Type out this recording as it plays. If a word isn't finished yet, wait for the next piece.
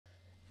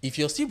If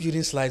you're still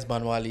building slides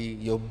manually,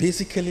 you're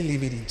basically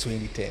living in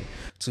 2010.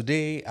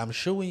 Today, I'm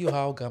showing you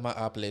how Gamma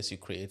app lets you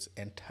create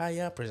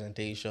entire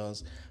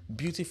presentations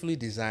beautifully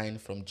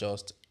designed from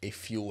just a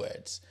few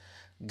words.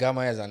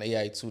 Gamma is an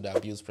AI tool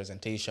that builds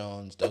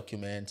presentations,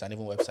 documents, and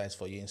even websites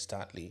for you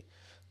instantly.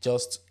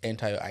 Just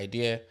enter your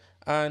idea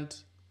and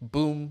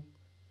boom,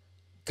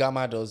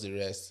 Gamma does the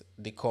rest,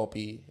 the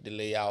copy, the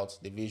layout,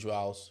 the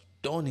visuals,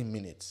 done in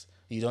minutes.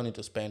 You don't need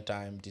to spend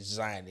time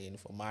designing,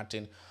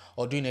 formatting,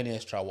 or doing any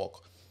extra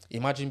work.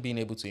 Imagine being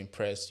able to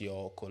impress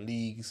your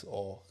colleagues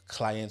or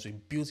clients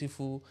with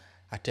beautiful,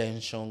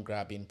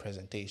 attention-grabbing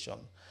presentation.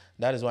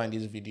 That is why in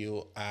this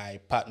video,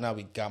 I partner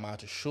with Gamma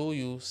to show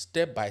you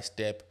step by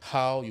step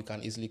how you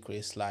can easily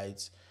create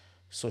slides,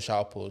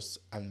 social posts,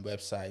 and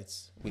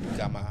websites with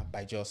Gamma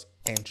by just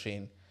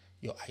entering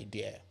your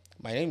idea.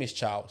 My name is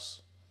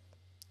Charles.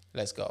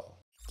 Let's go.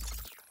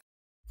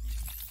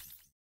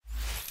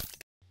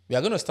 We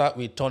are going to start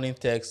with turning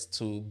text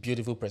to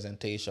beautiful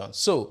presentation.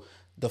 So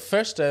the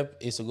first step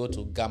is to go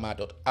to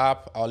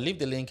gamma.app. I'll leave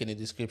the link in the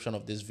description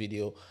of this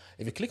video.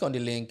 If you click on the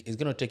link, it's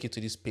going to take you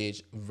to this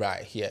page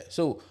right here.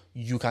 So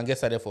you can get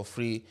started for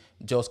free.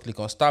 Just click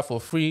on start for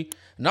free.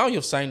 Now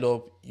you've signed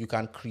up, you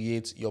can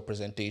create your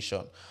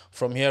presentation.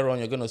 From here on,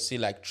 you're going to see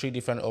like 3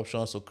 different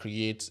options to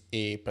create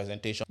a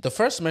presentation. The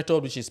first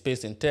method, which is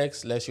paste in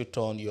text, lets you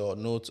turn your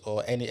notes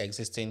or any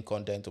existing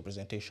content to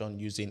presentation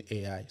using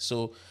AI.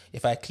 So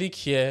if I click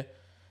here,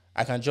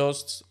 I can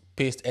just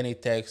paste any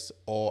text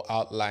or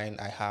outline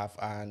I have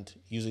and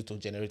use it to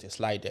generate a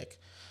slide deck.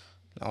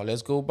 Now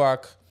let's go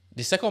back.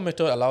 The second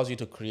method allows you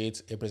to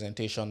create a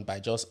presentation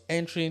by just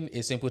entering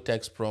a simple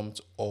text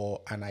prompt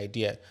or an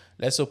idea.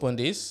 Let's open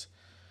this.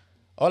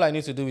 All I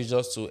need to do is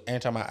just to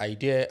enter my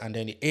idea and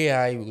then the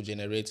AI will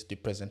generate the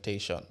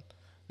presentation.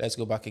 Let's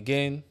go back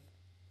again.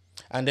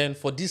 And then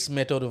for this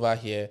method over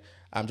here,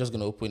 I'm just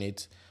going to open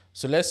it.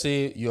 So let's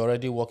say you're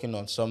already working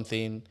on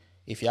something.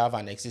 If you have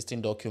an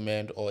existing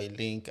document or a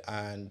link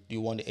and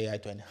you want the AI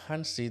to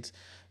enhance it,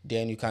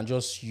 then you can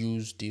just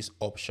use this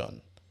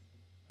option.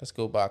 Let's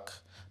go back.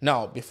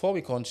 Now, before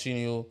we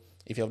continue,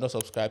 if you have not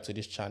subscribed to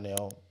this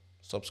channel,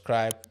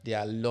 subscribe. There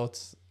are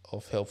lots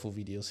of helpful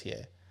videos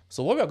here.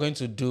 So what we are going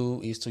to do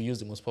is to use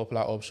the most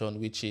popular option,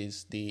 which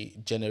is the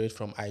generate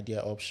from idea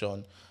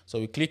option.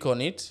 So we click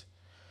on it.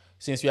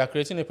 Since we are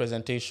creating a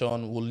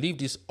presentation, we'll leave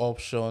this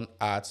option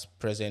at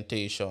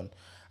presentation.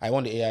 I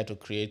want the AI to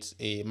create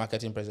a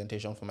marketing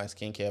presentation for my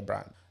skincare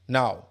brand.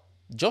 Now,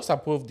 just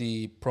above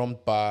the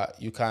prompt bar,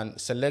 you can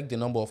select the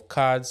number of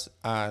cards,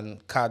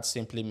 and cards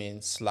simply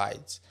means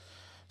slides.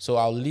 So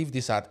I'll leave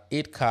this at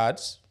 8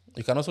 cards.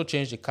 You can also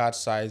change the card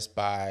size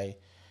by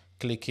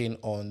clicking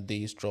on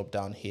this drop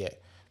down here.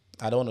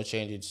 I don't want to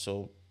change it,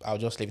 so I'll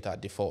just leave it at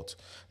default.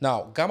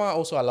 Now, Gamma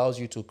also allows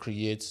you to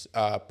create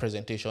a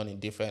presentation in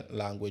different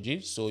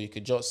languages. So you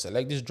could just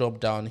select this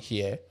drop down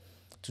here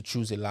to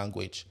choose a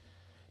language.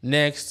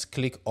 Next,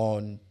 click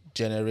on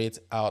generate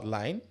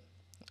outline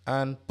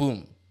and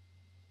boom.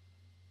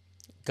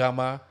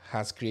 Gamma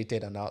has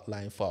created an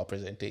outline for our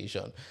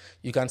presentation.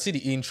 You can see the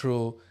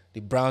intro,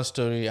 the brand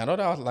story, and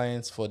other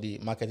outlines for the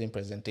marketing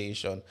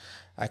presentation.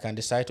 I can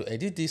decide to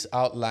edit this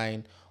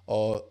outline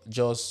or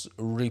just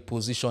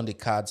reposition the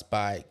cards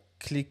by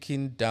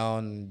clicking down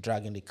and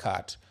dragging the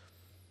card.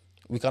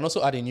 We can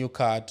also add a new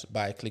card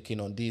by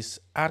clicking on this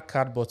add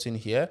card button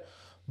here,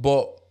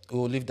 but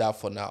we'll leave that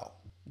for now.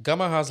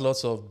 Gamma has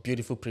lots of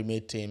beautiful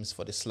pre-made themes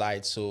for the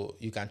slides, so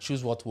you can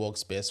choose what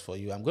works best for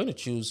you. I'm going to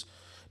choose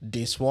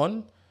this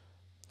one.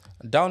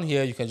 Down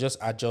here, you can just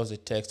adjust the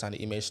text and the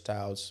image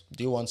styles.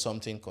 Do you want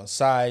something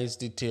concise,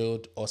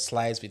 detailed, or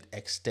slides with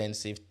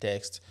extensive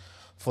text?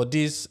 For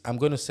this, I'm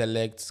going to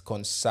select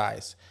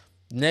concise.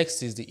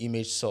 Next is the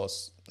image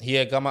source.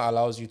 Here, Gamma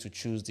allows you to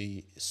choose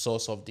the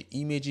source of the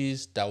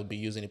images that will be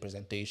used in the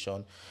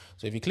presentation.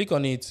 So if you click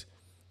on it,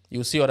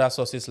 you'll see other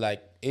sources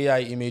like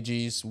AI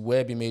images,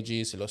 web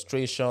images,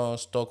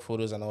 illustrations, stock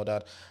photos, and all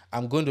that.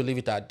 I'm going to leave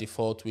it at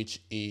default, which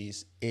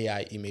is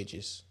AI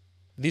images.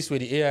 This way,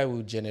 the AI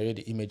will generate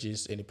the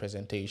images in the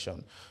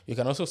presentation. You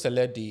can also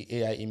select the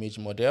AI image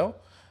model.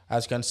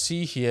 As you can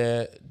see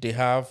here, they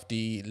have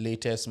the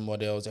latest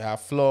models. They have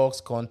Flux,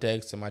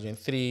 Context, Imagine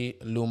 3,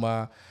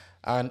 Luma,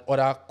 and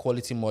other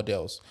quality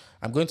models.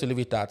 I'm going to leave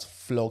it at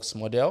Flux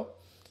model.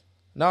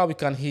 Now we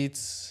can hit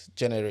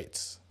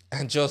generate.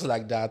 And just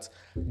like that,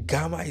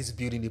 Gamma is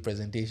building the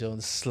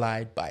presentation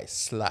slide by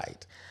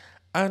slide.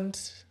 And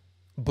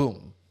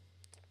boom,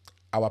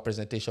 our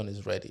presentation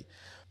is ready.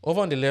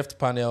 Over on the left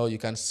panel, you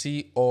can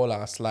see all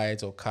our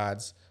slides or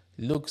cards.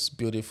 Looks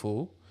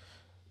beautiful.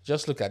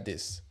 Just look at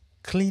this.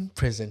 Clean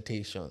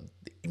presentation.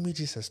 The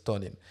images are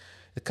stunning.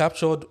 It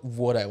captured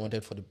what I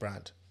wanted for the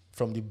brand.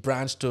 From the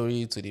brand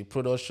story to the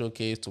product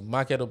showcase to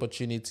market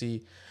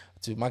opportunity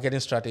to marketing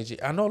strategy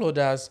and all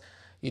others.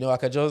 I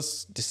can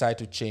just decide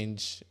to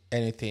change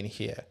anything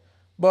here.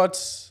 But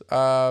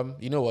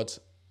you know what?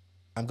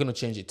 I'm going to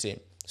change the theme.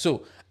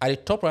 So at the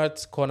top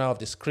right corner of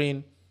the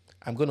screen,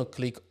 I'm going to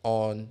click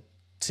on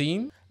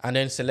theme and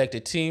then select a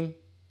theme.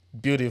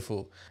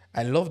 Beautiful.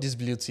 I love this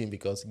blue theme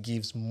because it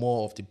gives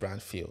more of the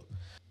brand feel.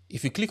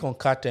 If you click on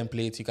card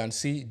templates, you can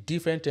see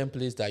different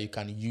templates that you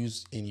can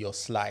use in your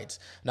slides.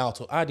 Now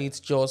to add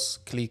it,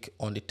 just click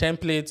on the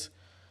template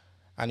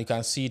and you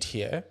can see it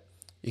here.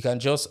 You can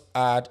just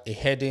add a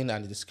heading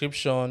and a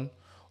description,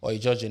 or you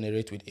just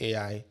generate with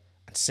AI,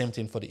 and same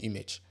thing for the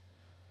image.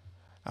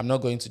 I'm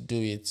not going to do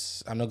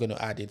it. I'm not going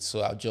to add it, so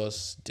I'll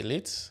just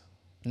delete.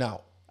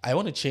 Now, I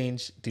want to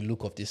change the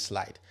look of this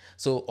slide.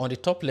 So on the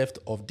top left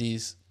of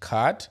this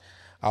card,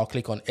 I'll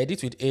click on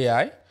Edit with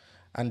AI,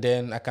 and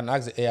then I can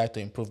ask the AI to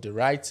improve the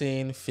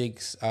writing,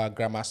 fix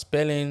grammar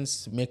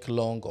spellings, make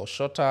long or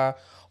shorter,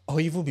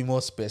 or even be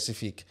more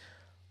specific.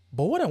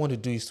 But what I want to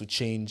do is to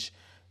change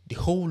the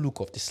whole look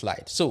of the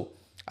slide. So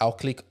I'll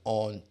click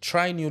on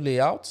Try New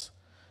Layout,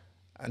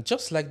 and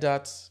just like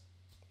that,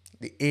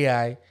 the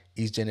AI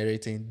is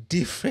generating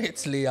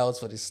different layouts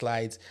for the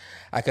slides.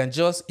 I can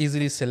just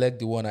easily select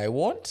the one I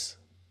want.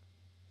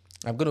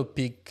 I'm going to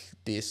pick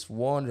this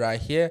one right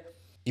here.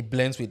 It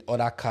blends with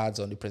other cards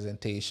on the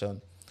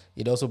presentation.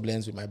 It also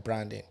blends with my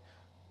branding.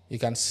 You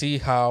can see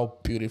how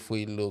beautiful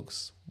it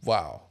looks.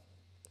 Wow.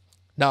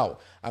 Now,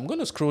 I'm going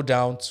to scroll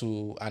down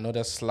to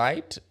another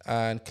slide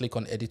and click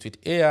on Edit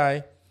with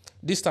AI.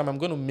 This time, I'm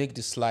going to make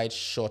the slide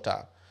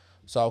shorter.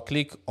 So I'll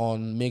click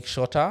on Make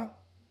Shorter,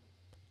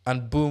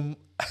 and boom,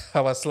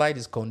 our slide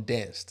is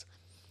condensed.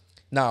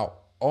 Now,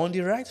 on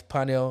the right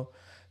panel,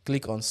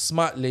 click on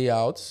Smart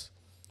Layouts.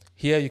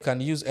 Here, you can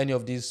use any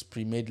of these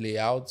pre-made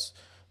layouts.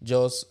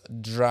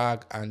 Just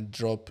drag and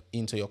drop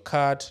into your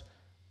card,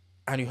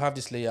 and you have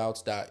this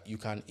layout that you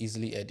can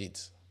easily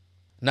edit.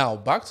 Now,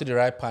 back to the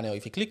right panel,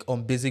 if you click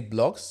on Basic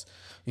Blocks,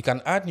 you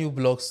can add new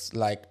blocks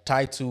like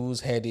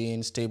titles,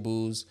 headings,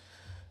 tables,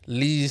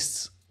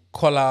 lists,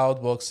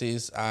 call-out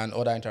boxes, and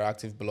other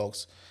interactive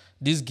blocks.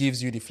 This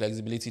gives you the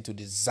flexibility to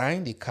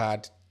design the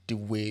card the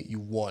way you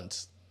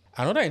want.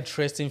 Another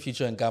interesting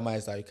feature in Gamma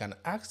is that you can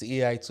ask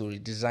the AI to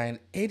redesign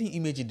any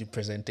image in the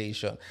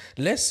presentation.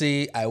 Let's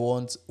say I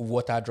want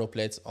water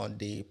droplets on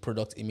the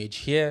product image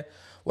here.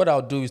 What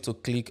I'll do is to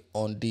click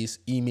on this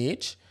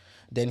image,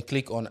 then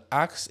click on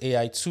Ask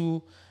AI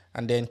to,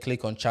 and then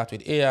click on Chat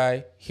with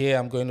AI. Here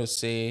I'm going to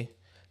say,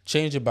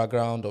 change the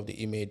background of the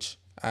image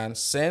and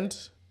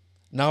send.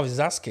 Now it's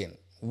asking,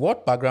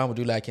 what background would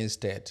you like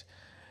instead?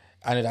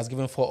 And it has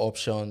given 4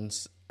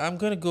 options. I'm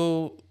going to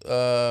go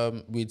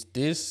with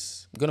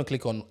this. I'm going to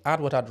click on Add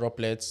Water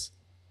Droplets,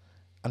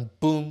 and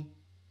boom,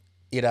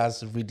 it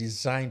has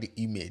redesigned the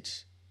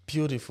image.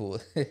 Beautiful.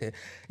 It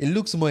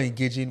looks more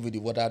engaging with the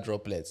water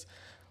droplets.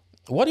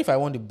 What if I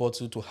want the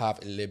bottle to have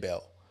a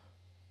label?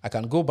 I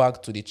can go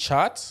back to the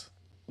chart.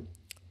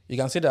 You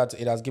can see that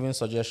it has given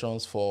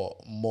suggestions for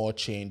more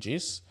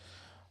changes.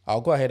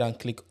 I'll go ahead and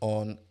click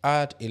on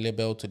Add a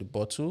Label to the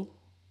bottle,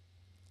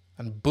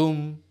 and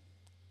boom,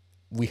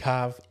 we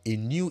have a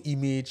new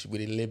image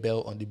with a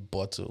label on the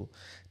bottle.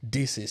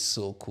 This is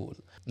so cool.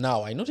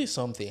 Now, I noticed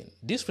something.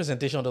 This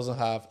presentation doesn't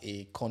have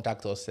a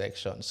contact us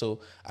section,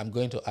 so I'm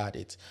going to add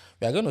it.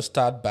 We are going to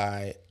start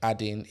by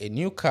adding a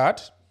new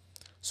card.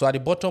 So at the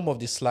bottom of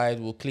the slide,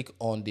 we'll click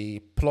on the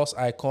plus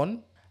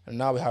icon, and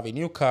now we have a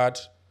new card.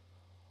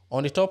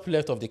 On the top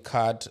left of the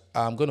card,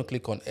 I'm going to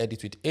click on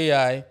Edit with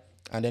AI,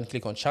 and then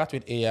click on Chat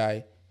with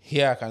AI.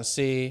 Here I can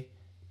say,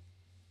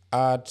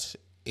 add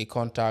a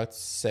contact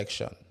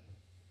section.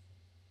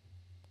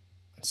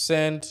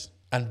 Send,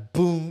 and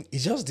boom, it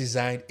just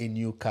designed a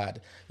new card.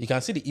 You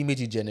can see the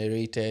image it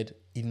generated,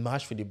 it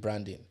matched with the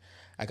branding.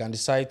 I can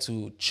decide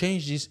to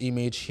change this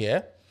image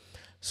here.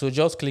 So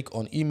just click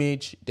on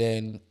Image,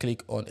 then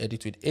click on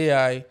Edit with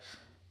AI,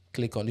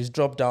 click on this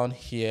drop down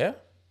here,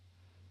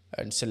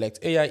 and select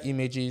AI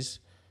images.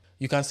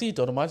 You can see it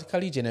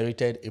automatically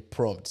generated a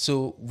prompt.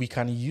 So we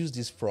can use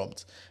this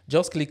prompt.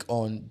 Just click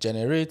on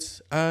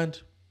Generate,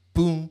 and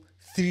boom,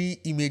 3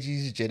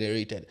 images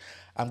generated.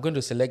 I'm going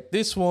to select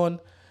this one,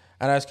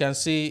 and as you can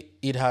see,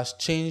 it has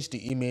changed the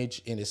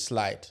image in the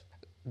slide.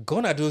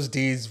 Gone are those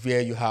days where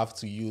you have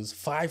to use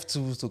 5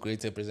 tools to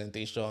create a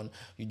presentation.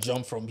 You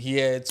jump from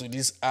here to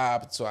this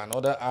app to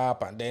another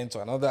app and then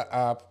to another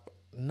app.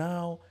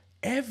 Now,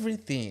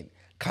 everything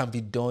can be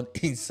done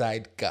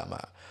inside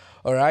Gamma.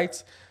 All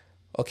right.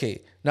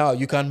 Okay. Now,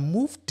 you can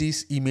move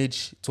this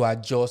image to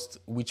adjust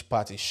which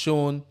part is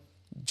shown.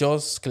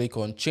 Just click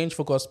on Change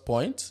Focus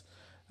Point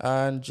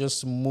and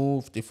just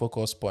move the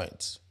focus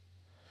point.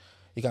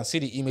 You can see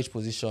the image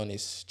position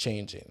is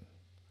changing.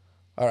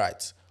 All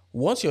right.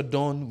 Once you're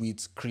done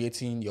with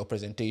creating your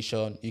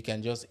presentation, you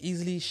can just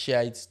easily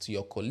share it to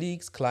your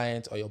colleagues,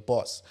 clients, or your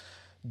boss.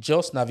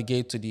 Just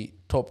navigate to the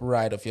top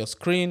right of your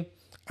screen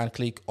and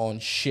click on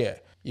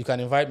Share. You can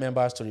invite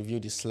members to review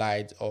the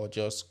slides or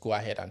just go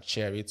ahead and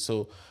share it.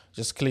 So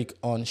just click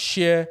on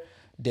Share.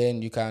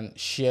 Then you can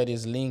share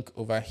this link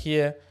over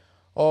here,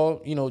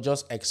 or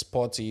just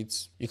export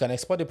it. You can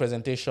export the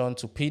presentation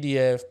to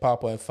PDF,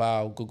 PowerPoint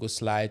file, Google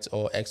Slides,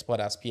 or export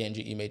as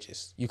PNG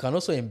images. You can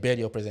also embed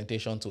your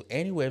presentation to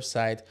any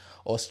website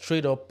or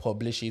straight up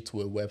publish it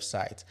to a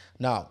website.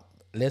 Now,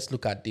 let's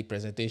look at the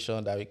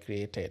presentation that we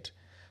created.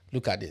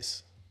 Look at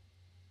this.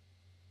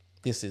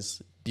 This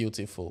is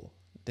beautiful.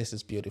 This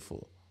is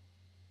beautiful.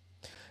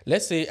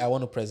 Let's say I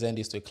want to present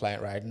this to a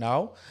client right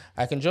now.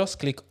 I can just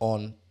click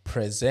on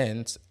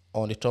present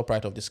on the top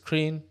right of the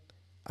screen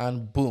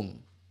and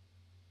boom,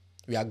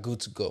 we are good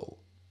to go.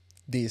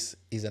 This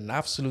is an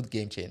absolute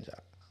game changer.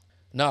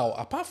 Now,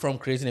 apart from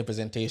creating a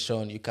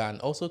presentation, you can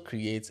also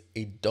create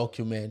a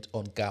document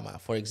on Gamma.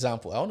 For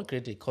example, I want to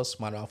create a course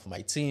manual for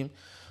my team.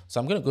 So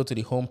I'm going to go to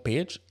the home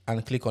page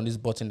and click on this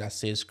button that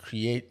says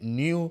create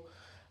new.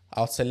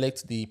 I'll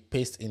select the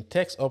paste in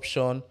text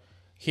option.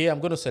 Here, I'm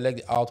going to select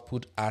the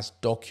output as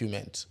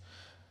document.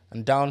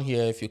 And down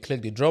here, if you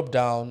click the drop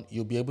down,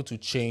 you'll be able to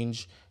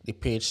change the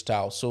page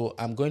style. So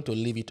I'm going to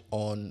leave it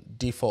on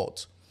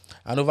default.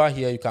 And over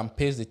here, you can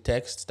paste the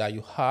text that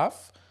you have.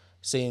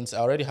 Since I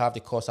already have the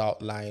course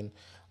outline,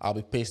 I'll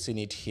be pasting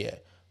it here.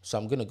 So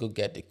I'm going to go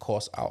get the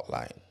course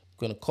outline. I'm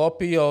going to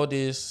copy all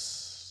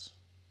this.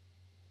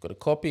 I'm going to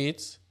copy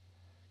it.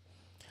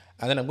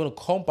 And then I'm going to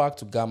come back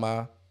to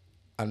Gamma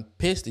and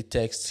paste the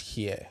text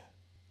here.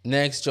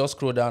 Next, just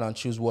scroll down and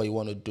choose what you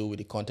want to do with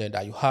the content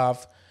that you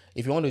have.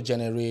 If you want to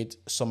generate,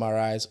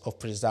 summarize, or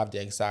preserve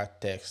the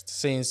exact text,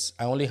 since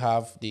I only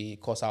have the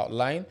course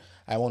outline,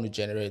 I want to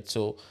generate.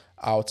 So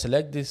I'll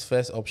select this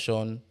first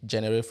option,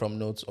 generate from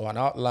notes or an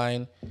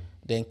outline,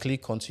 then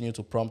click continue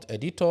to prompt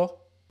editor.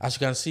 As you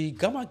can see,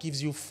 Gamma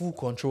gives you full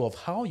control of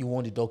how you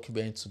want the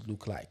document to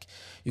look like.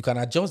 You can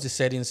adjust the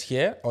settings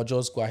here or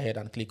just go ahead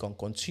and click on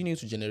continue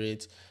to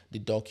generate the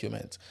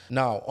document.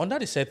 Now, under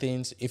the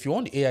settings, if you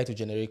want the AI to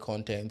generate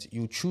content,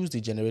 you choose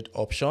the generate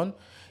option.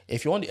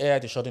 If you want the AI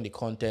to shorten the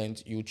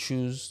content, you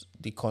choose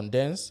the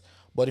condense.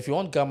 But if you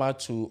want Gamma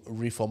to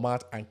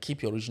reformat and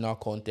keep your original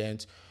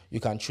content, you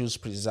can choose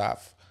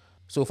preserve.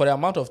 So for the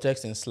amount of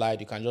text in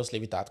slide, you can just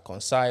leave it at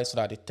concise so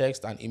that the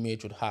text and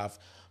image would have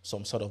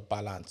some sort of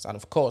balance. And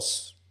of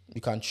course, you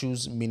can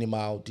choose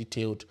minimal,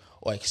 detailed,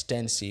 or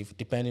extensive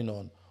depending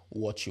on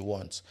what you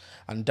want.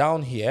 And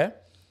down here,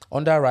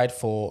 under right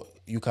for,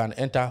 you can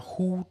enter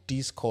who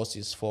this course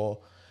is for.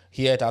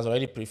 Here it has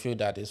already prefilled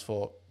that it's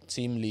for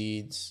team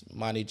leads,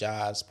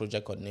 managers,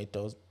 project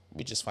coordinators,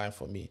 which is fine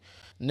for me.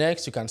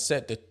 Next, you can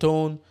set the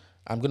tone.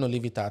 I'm going to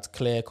leave it at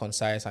clear,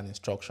 concise, and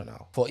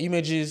instructional. For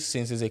images,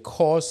 since it's a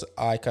course,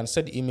 I can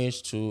set the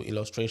image to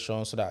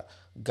illustration so that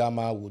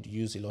Gamma would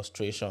use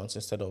illustrations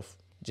instead of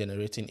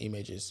generating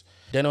images.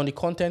 Then on the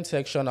content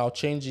section, I'll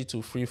change it to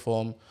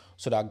freeform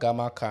so that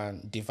Gamma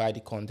can divide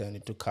the content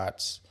into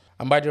cards.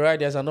 And by the right,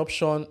 there's an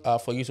option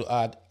for you to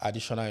add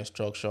additional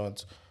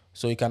instructions.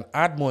 So you can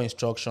add more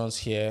instructions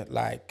here,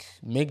 like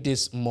make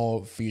this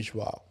more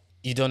visual.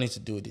 You don't need to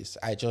do this.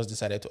 I just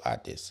decided to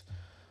add this.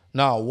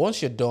 Now,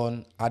 once you're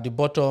done, at the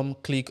bottom,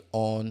 click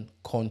on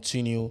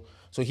continue.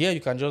 So here you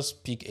can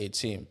just pick a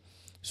theme.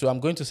 So I'm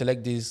going to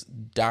select this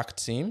dark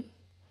theme,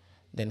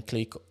 then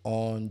click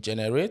on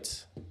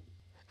generate.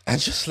 And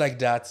just like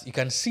that, you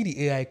can see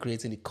the AI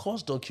creating the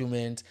course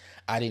document,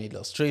 adding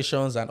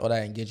illustrations and other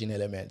engaging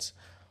elements.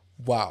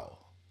 Wow,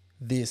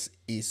 this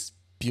is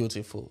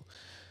beautiful.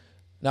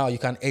 Now you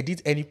can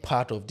edit any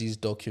part of this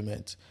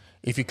document.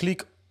 If you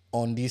click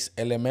on this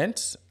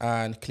element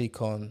and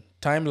click on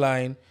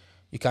timeline,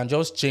 you can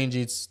just change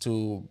it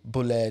to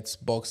bullets,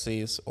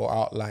 boxes, or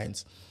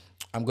outlines.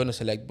 I'm going to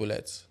select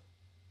bullets.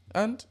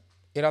 And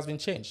it has been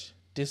changed.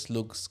 This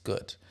looks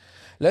good.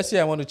 Let's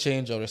say I want to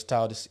change or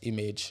restyle this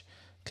image.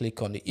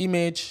 Click on the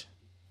image.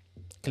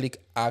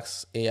 Click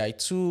Ask AI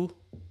to.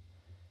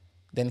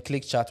 Then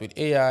click Chat with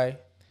AI.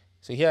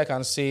 So here I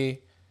can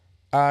say,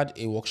 add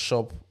a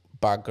workshop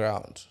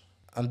background.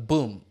 And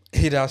boom,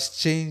 it has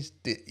changed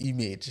the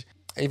image.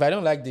 If I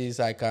don't like this,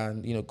 I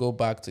can go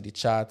back to the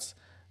chat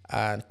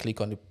and click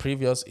on the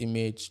previous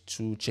image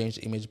to change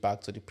the image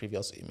back to the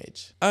previous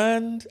image.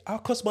 And our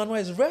course manual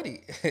is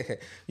ready.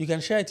 You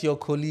can share it to your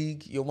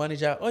colleague, your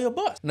manager, or your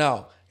boss.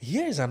 Now,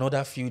 here is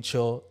another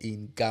feature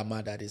in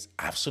Gamma that is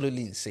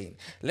absolutely insane.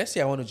 Let's say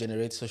I want to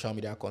generate social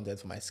media content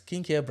for my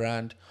skincare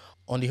brand.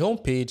 On the home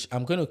page,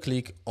 I'm going to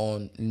click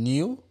on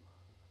new,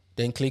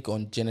 then click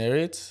on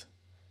generate.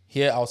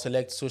 Here, I'll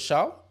select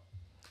social.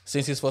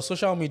 Since it's for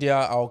social media,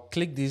 I'll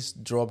click this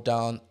drop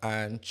down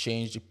and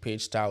change the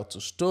page style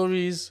to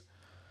stories.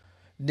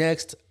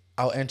 Next,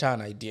 I'll enter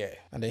an idea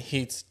and then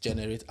hit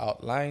generate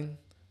outline.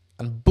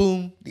 And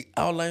boom, the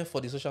outline for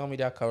the social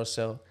media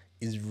carousel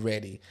is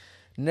ready.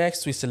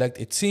 Next, we select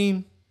a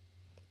theme.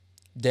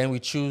 Then we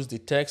choose the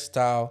text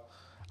style.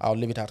 I'll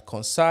leave it at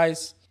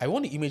concise. I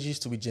want the images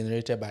to be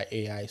generated by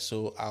AI,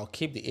 so I'll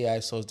keep the AI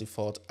source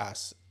default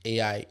as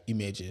AI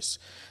images.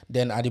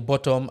 Then at the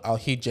bottom, I'll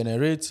hit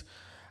generate.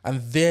 And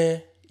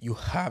there you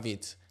have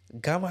it.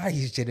 Gamma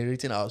is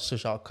generating our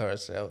social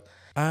carousel.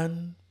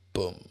 And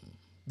boom,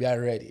 we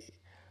are ready.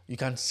 You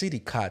can see the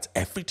cards.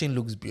 Everything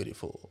looks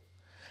beautiful.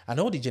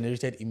 And all the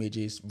generated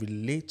images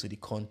relate to the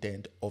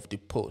content of the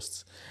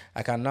posts.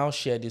 I can now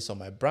share this on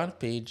my brand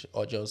page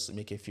or just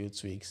make a few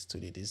tweaks to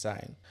the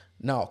design.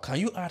 Now, can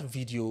you add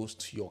videos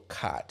to your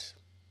card?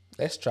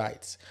 Let's try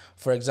it.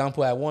 For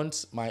example, I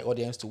want my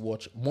audience to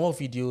watch more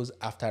videos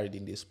after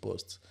reading this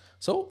post.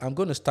 So I'm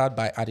going to start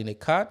by adding a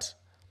card.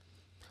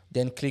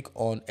 then click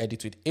on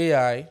edit with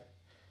AI.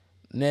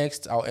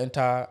 Next, I'll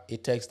enter a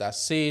text that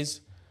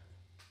says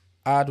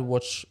add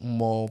watch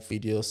more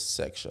videos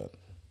section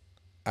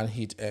and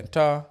hit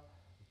enter.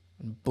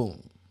 And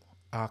boom,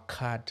 our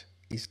card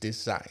is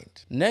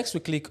designed. Next, we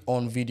click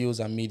on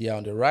videos and media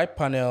on the right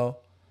panel.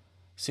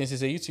 Since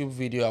it's a YouTube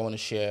video I want to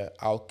share,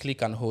 I'll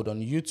click and hold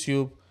on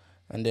YouTube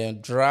and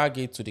then drag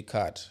it to the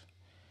card.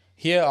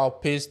 Here I'll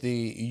paste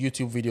the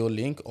YouTube video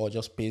link or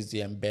just paste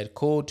the embed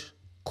code.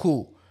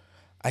 Cool.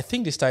 I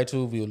think this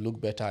title will look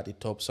better at the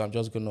top, so I'm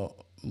just gonna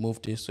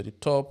move this to the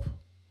top.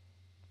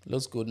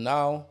 Looks good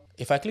now.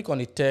 If I click on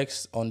the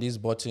text on this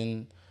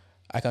button,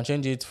 I can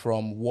change it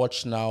from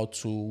watch now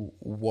to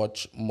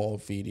watch more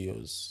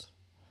videos.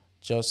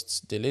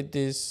 Just delete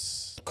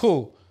this.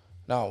 Cool.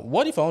 Now,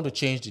 what if I want to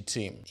change the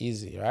theme?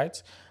 Easy,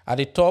 right? At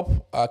the top,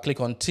 I'll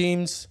click on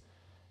themes,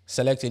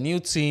 select a new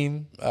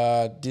theme.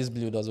 This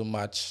blue doesn't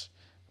match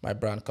my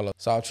brand color,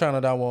 so I'll try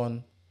another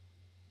one.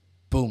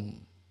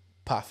 Boom.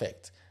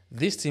 Perfect.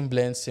 This theme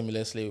blends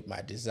seamlessly with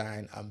my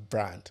design and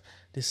brand.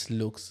 This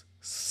looks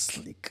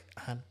sleek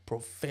and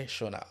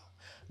professional.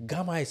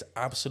 Gamma is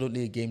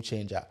absolutely a game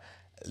changer.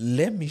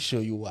 Let me show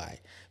you why.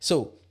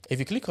 So if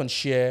you click on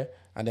share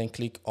and then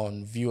click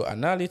on view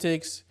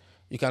analytics,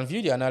 you can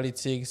view the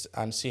analytics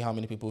and see how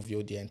many people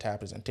viewed the entire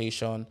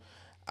presentation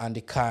and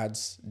the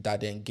cards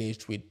that they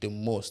engaged with the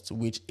most,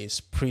 which is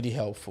pretty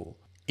helpful.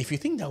 If you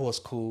think that was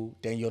cool,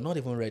 then you're not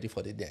even ready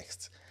for the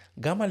next.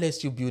 Gamma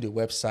lets you build a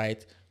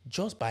website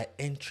just by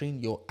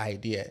entering your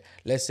idea.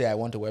 Let's say I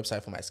want a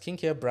website for my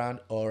skincare brand,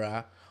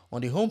 Aura.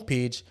 On the home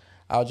page,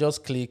 I'll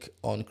just click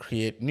on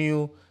create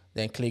new,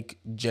 then click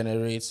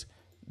generate.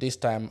 This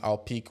time I'll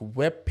pick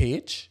web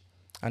page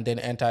and then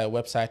enter a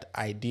website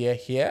idea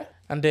here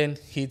and then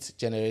hit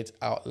generate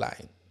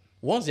outline.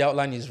 Once the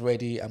outline is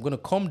ready, I'm going to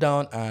come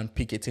down and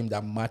pick a theme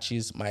that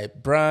matches my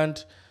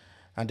brand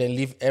and then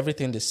leave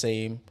everything the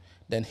same,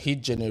 then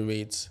hit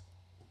generate.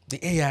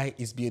 The AI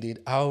is building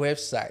our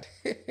website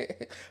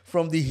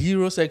from the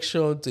hero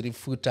section to the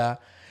footer.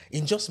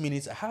 In just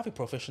minutes, I have a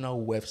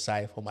professional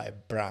website for my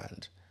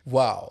brand.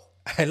 Wow,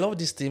 I love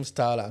this theme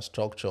style and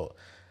structure.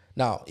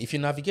 Now, if you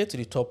navigate to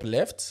the top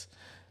left,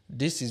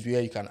 this is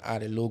where you can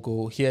add a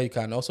logo. Here, you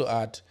can also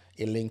add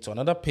a link to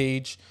another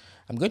page.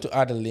 I'm going to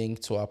add a link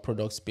to our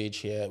products page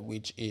here,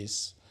 which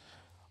is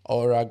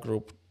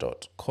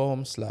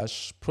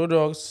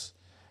auragroup.com/products.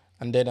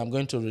 And then I'm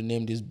going to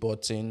rename this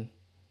button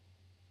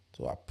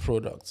to our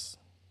products.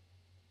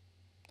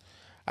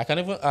 I can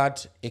even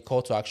add a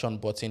call to action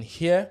button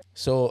here.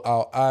 So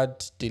I'll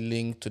add the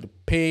link to the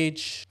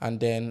page and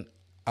then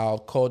I'll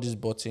call this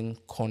button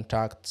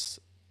contact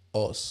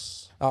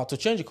us. Now to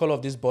change the color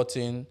of this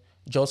button,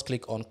 just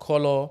click on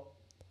color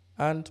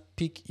and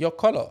pick your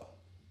color.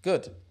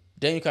 Good.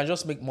 Then you can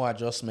just make more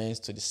adjustments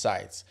to the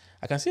site.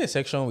 I can see a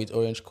section with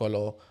orange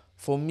color.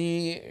 For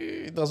me,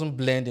 it doesn't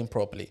blend in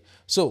properly.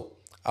 So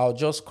I'll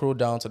just scroll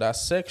down to that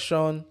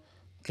section,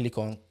 click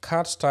on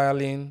card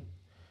styling,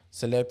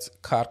 select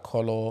card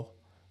color,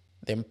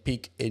 then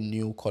pick a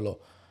new color.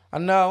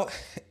 And now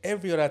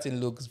every other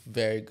thing looks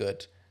very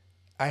good.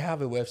 I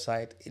have a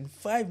website in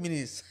 5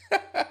 minutes.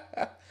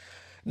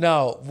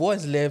 Now,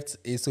 what's left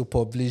is to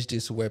publish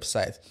this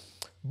website.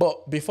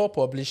 But before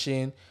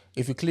publishing,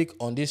 if you click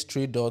on these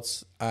 3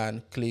 dots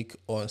and click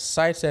on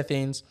site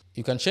settings,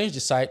 you can change the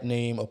site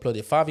name, upload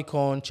a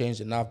favicon, change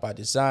the navbar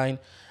design,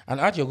 and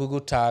add your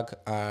Google tag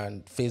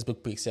and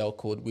Facebook pixel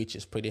code, which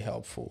is pretty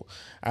helpful.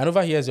 And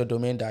over here is your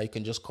domain that you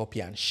can just copy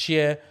and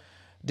share.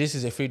 This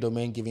is a free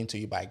domain given to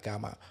you by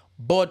Gamma.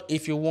 But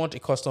if you want a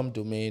custom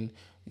domain,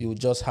 you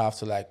just have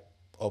to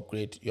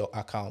upgrade your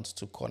account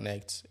to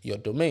connect your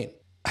domain.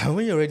 And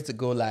when you're ready to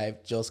go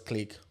live, just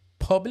click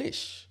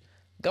publish.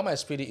 Gamma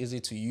is pretty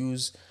easy to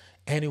use.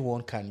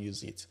 Anyone can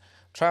use it.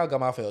 Try out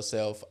Gamma for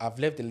yourself. I've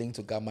left the link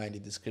to Gamma in the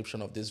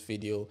description of this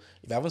video.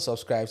 If you haven't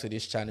subscribed to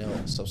this channel,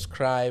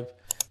 subscribe.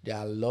 There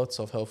are lots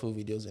of helpful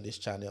videos in this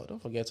channel.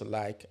 Don't forget to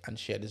like and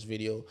share this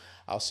video.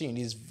 I'll see you in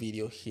this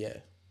video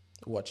here.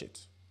 Watch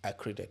it. I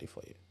created it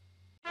for you.